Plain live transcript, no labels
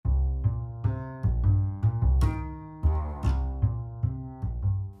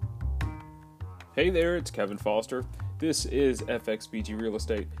Hey there, it's Kevin Foster. This is FXBG Real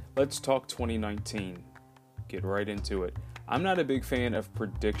Estate. Let's talk 2019. Get right into it. I'm not a big fan of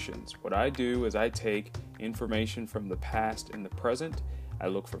predictions. What I do is I take information from the past and the present, I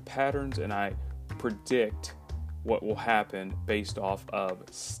look for patterns, and I predict what will happen based off of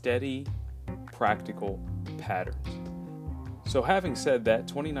steady, practical patterns. So having said that,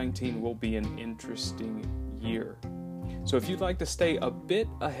 2019 will be an interesting year. So if you'd like to stay a bit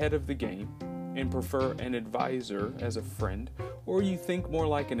ahead of the game and prefer an advisor as a friend, or you think more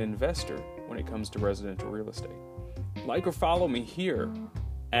like an investor when it comes to residential real estate, like or follow me here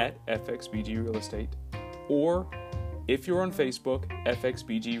at FXBG Real Estate, or if you're on Facebook,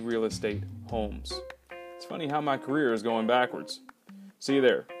 FXBG Real Estate Homes. It's funny how my career is going backwards. See you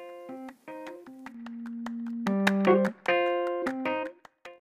there.